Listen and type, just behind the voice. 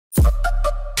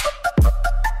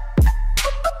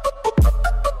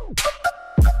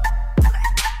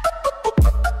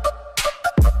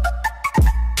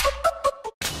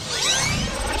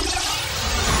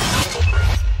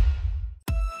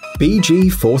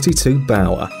BG42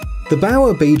 BAUER. The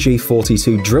BAUER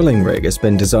BG42 drilling rig has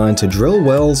been designed to drill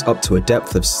wells up to a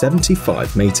depth of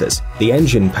 75 meters. The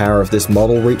engine power of this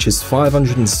model reaches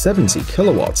 570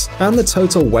 kilowatts, and the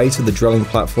total weight of the drilling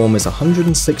platform is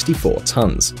 164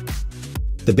 tons.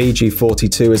 The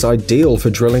BG42 is ideal for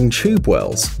drilling tube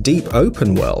wells, deep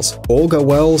open wells, auger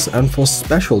wells, and for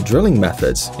special drilling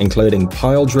methods, including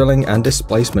pile drilling and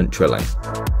displacement drilling.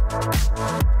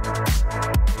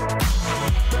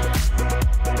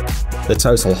 The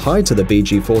total height of the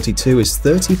BG42 is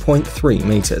 30.3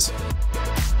 meters.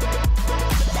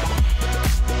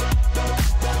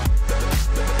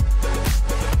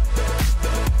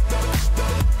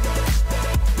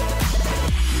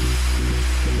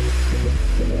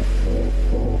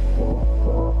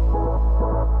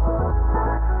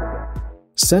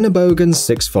 Sennebogen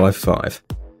 655.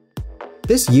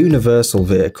 This universal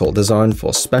vehicle designed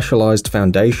for specialized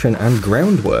foundation and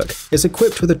groundwork is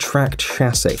equipped with a tracked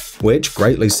chassis, which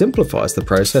greatly simplifies the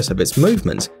process of its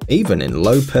movement, even in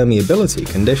low permeability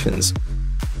conditions.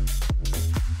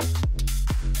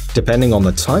 Depending on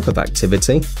the type of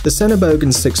activity, the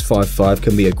Sennebogen 655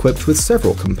 can be equipped with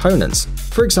several components,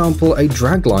 for example a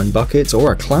dragline bucket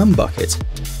or a clam bucket.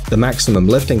 The maximum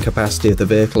lifting capacity of the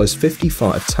vehicle is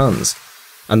 55 tons.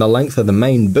 And the length of the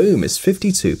main boom is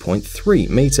 52.3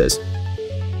 meters.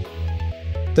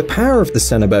 The power of the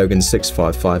Sennebogen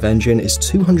 655 engine is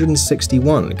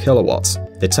 261 kilowatts.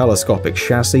 The telescopic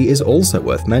chassis is also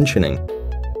worth mentioning.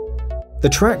 The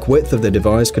track width of the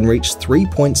device can reach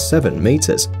 3.7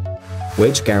 meters,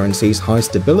 which guarantees high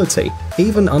stability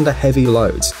even under heavy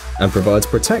loads and provides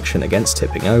protection against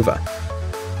tipping over.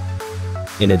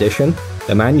 In addition,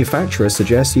 the manufacturer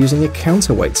suggests using a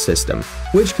counterweight system,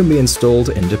 which can be installed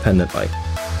independently.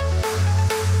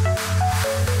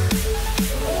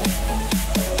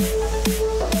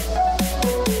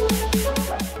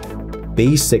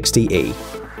 B60E.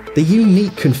 The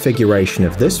unique configuration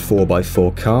of this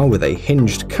 4x4 car with a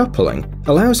hinged coupling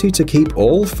allows you to keep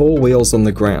all four wheels on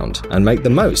the ground and make the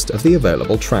most of the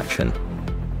available traction.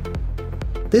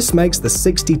 This makes the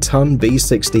 60-ton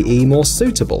B60E more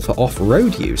suitable for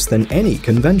off-road use than any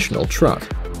conventional truck.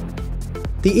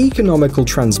 The economical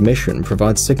transmission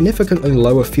provides significantly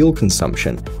lower fuel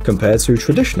consumption compared to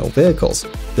traditional vehicles.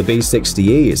 The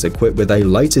B60E is equipped with a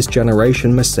latest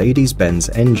generation Mercedes-Benz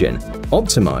engine,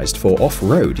 optimized for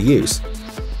off-road use.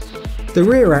 The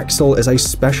rear axle is a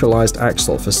specialized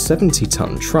axle for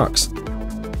 70-ton trucks,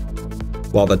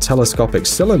 while the telescopic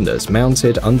cylinders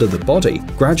mounted under the body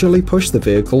gradually push the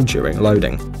vehicle during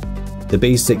loading. The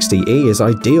B60E is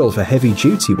ideal for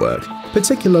heavy-duty work,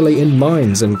 particularly in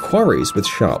mines and quarries with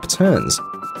sharp turns.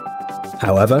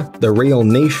 However, the real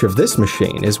niche of this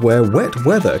machine is where wet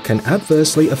weather can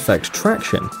adversely affect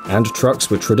traction, and trucks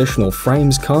with traditional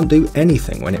frames can't do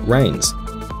anything when it rains.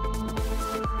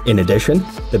 In addition,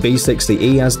 the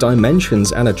B60E has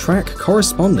dimensions and a track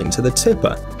corresponding to the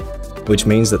tipper, which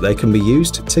means that they can be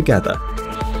used together.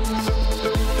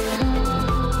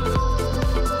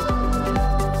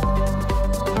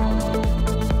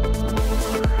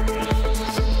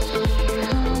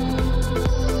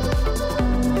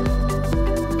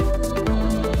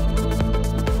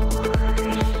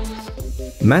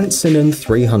 MANTSINEN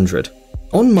 300.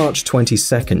 On March 22,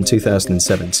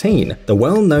 2017, the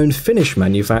well-known Finnish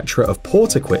manufacturer of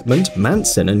port equipment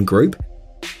MANTSINEN Group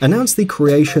announced the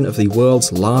creation of the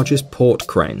world's largest port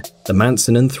crane, the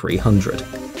MANTSINEN 300.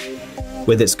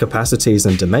 With its capacities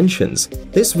and dimensions,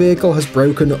 this vehicle has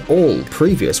broken all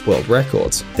previous world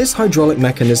records. This hydraulic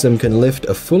mechanism can lift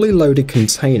a fully loaded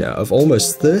container of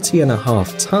almost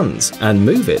 30.5 tons and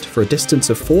move it for a distance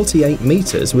of 48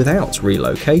 meters without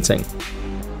relocating.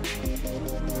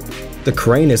 The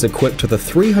crane is equipped with a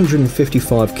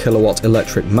 355 kilowatt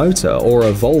electric motor or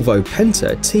a Volvo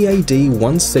Penta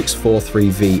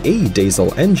TAD1643VE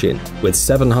diesel engine with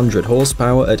 700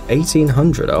 horsepower at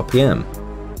 1800 RPM.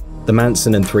 The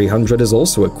MANTSINEN 300 is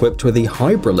also equipped with the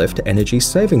HybriLift energy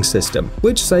saving system,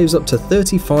 which saves up to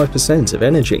 35% of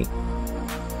energy,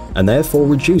 and therefore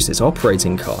reduces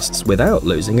operating costs without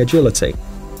losing agility.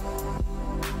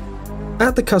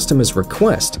 At the customer's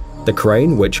request, the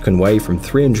crane, which can weigh from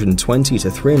 320 to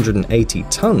 380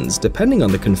 tons depending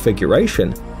on the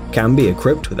configuration, can be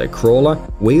equipped with a crawler,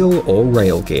 wheel or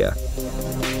rail gear.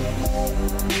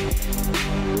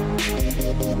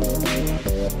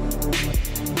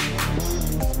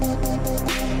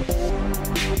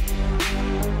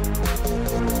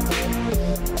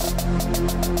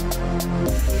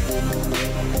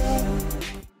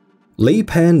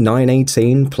 Liebherr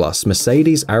 918 plus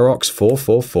Mercedes Arocs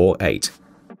 4448.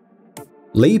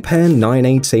 Liebherr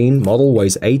 918 model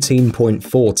weighs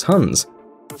 18.4 tons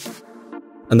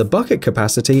and the bucket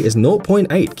capacity is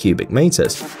 0.8 cubic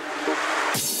meters.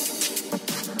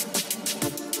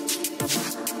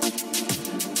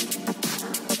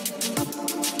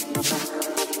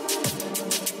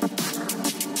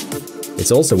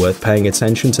 It's also worth paying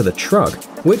attention to the truck,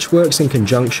 which works in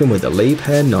conjunction with the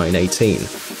Liebherr 918.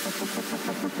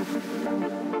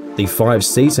 The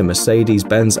 5-seater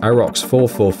Mercedes-Benz Arocs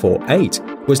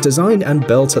 4448 was designed and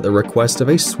built at the request of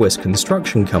a Swiss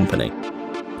construction company.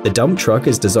 The dump truck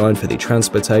is designed for the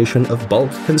transportation of bulk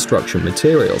construction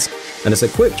materials and is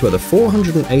equipped with a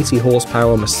 480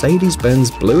 horsepower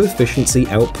Mercedes-Benz Blue Efficiency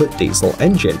output diesel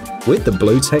engine with the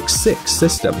BlueTech 6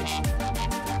 system.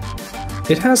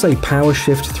 It has a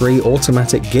PowerShift 3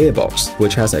 automatic gearbox,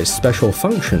 which has a special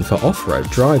function for off-road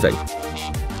driving.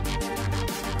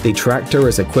 The tractor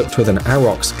is equipped with an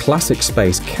Arocs Classic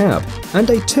Space cab and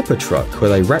a tipper truck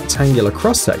with a rectangular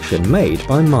cross-section made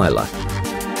by Myler.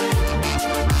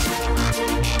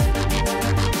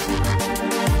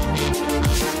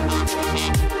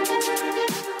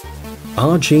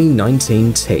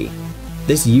 RG19T.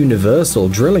 This universal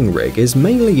drilling rig is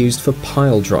mainly used for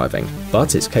pile driving,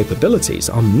 but its capabilities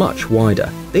are much wider.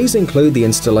 These include the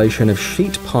installation of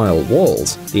sheet pile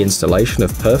walls, the installation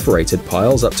of perforated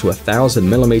piles up to 1,000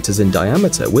 mm in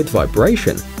diameter with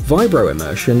vibration,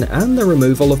 vibro-immersion, and the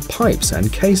removal of pipes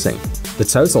and casing. The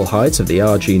total height of the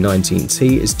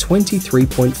RG19T is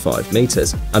 23.5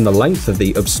 meters, and the length of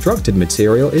the obstructed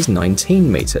material is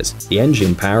 19 meters. The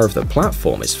engine power of the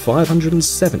platform is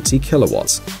 570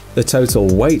 kilowatts. The total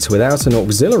weight without an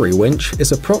auxiliary winch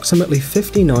is approximately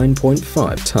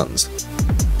 59.5 tons.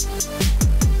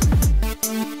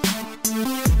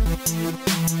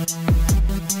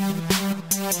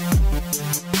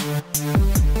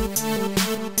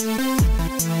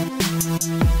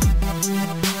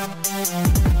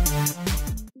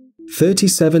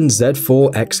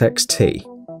 (37Z4XXT).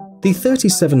 The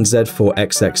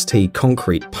 37Z4XXT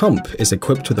concrete pump is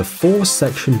equipped with a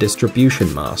 4-section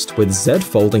distribution mast with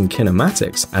Z-folding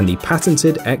kinematics and the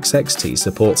patented XXT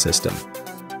support system.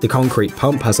 The concrete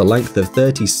pump has a length of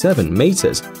 37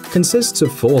 meters, consists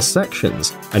of 4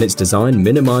 sections, and its design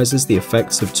minimizes the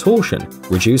effects of torsion,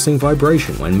 reducing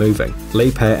vibration when moving.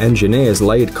 Liebherr engineers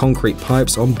laid concrete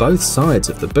pipes on both sides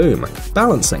of the boom,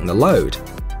 balancing the load,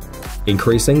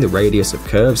 increasing the radius of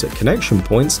curves at connection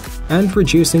points and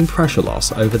reducing pressure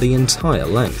loss over the entire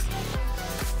length.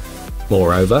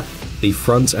 Moreover, the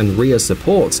front and rear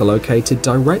supports are located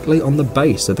directly on the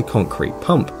base of the concrete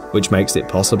pump, which makes it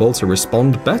possible to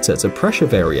respond better to pressure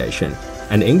variation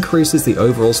and increases the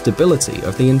overall stability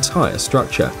of the entire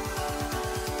structure.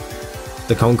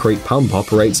 The concrete pump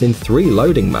operates in 3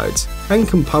 loading modes and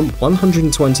can pump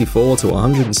 124 to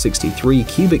 163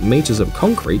 cubic meters of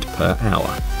concrete per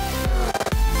hour.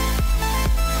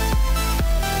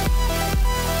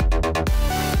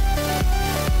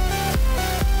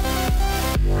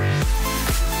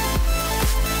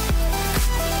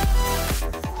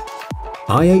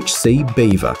 IHC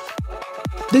Beaver.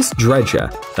 This dredger,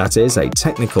 that is a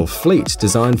technical fleet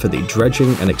designed for the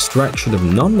dredging and extraction of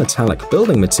non-metallic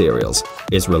building materials,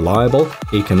 is reliable,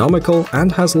 economical,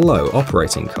 and has low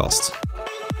operating costs.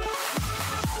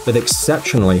 With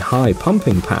exceptionally high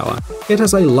pumping power, it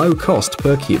has a low cost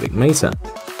per cubic meter.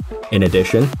 In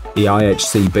addition, the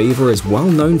IHC Beaver is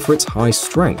well known for its high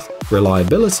strength,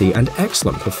 reliability, and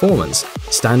excellent performance,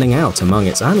 standing out among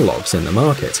its analogues in the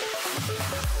market.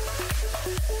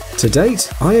 To date,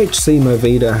 IHC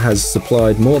Movida has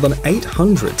supplied more than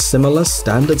 800 similar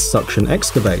standard suction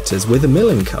excavators with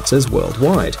milling cutters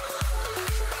worldwide.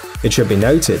 It should be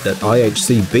noted that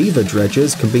IHC Beaver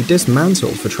dredgers can be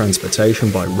dismantled for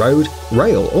transportation by road,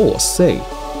 rail, or sea.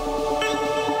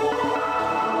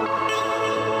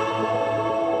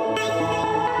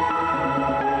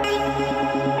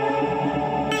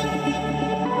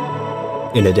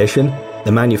 In addition,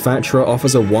 the manufacturer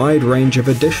offers a wide range of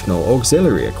additional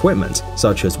auxiliary equipment,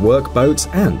 such as workboats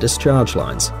and discharge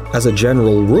lines. As a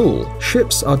general rule,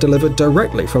 ships are delivered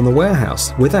directly from the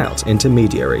warehouse without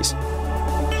intermediaries.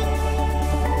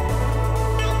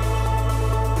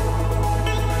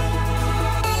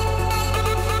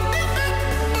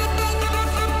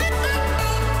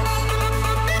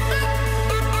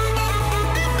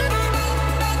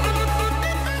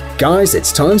 Guys,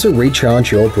 it's time to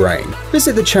recharge your brain.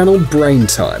 Visit the channel Brain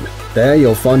Time. There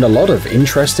you'll find a lot of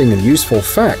interesting and useful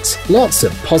facts, lots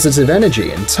of positive energy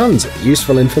and tons of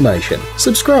useful information.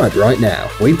 Subscribe right now.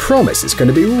 We promise it's going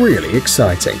to be really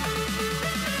exciting.